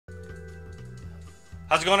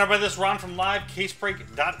How's it going, everybody? This is Ron from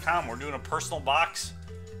LiveCaseBreak.com. We're doing a personal box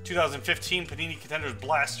 2015 Panini Contenders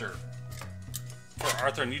Blaster for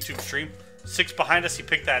Arthur on YouTube stream. 6 behind us. He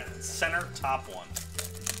picked that center top one.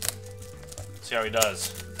 See how he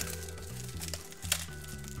does.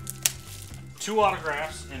 2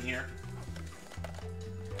 autographs in here.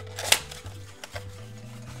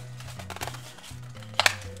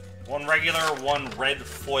 One regular, one red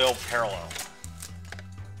foil parallel.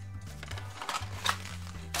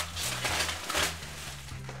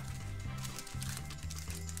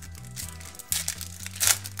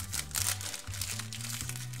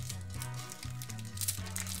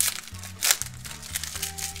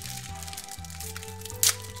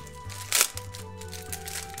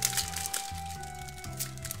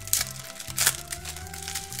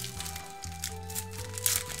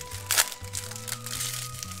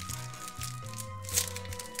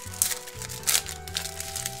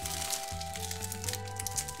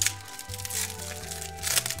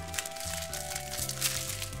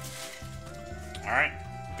 Alright,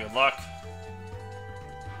 good luck.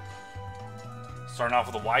 Starting off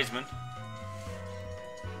with a Wiseman.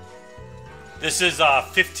 This is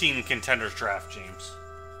 15 Contenders draft, James.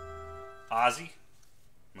 Ozzie,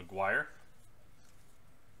 McGuire,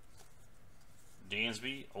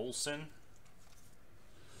 Dansby, Olsen,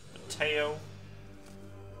 Mateo,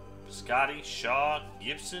 Piscotti, Shaw,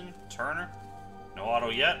 Gibson, Turner. No auto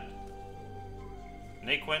yet.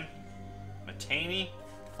 Naquin, Mataney.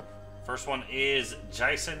 First one is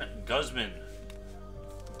Jason Guzman.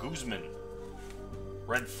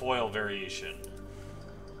 Red foil variation.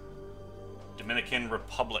 Dominican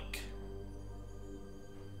Republic.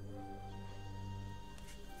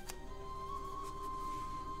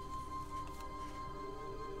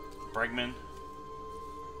 Bregman.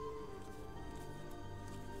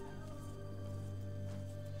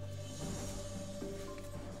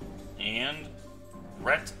 And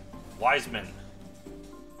Rhett Wiseman.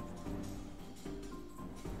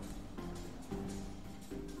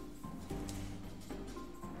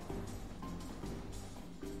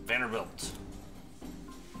 Vanderbilt.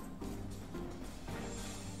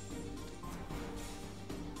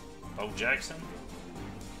 Bo Jackson.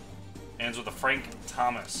 Ends with a Frank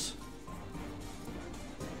Thomas.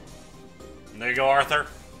 And there you go, Arthur.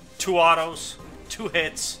 2 autos, 2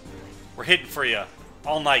 hits. We're hitting for you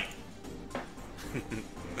all night.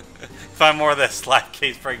 Find more of this,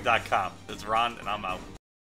 LiveCaseBreak.com. This is Ron, and I'm out.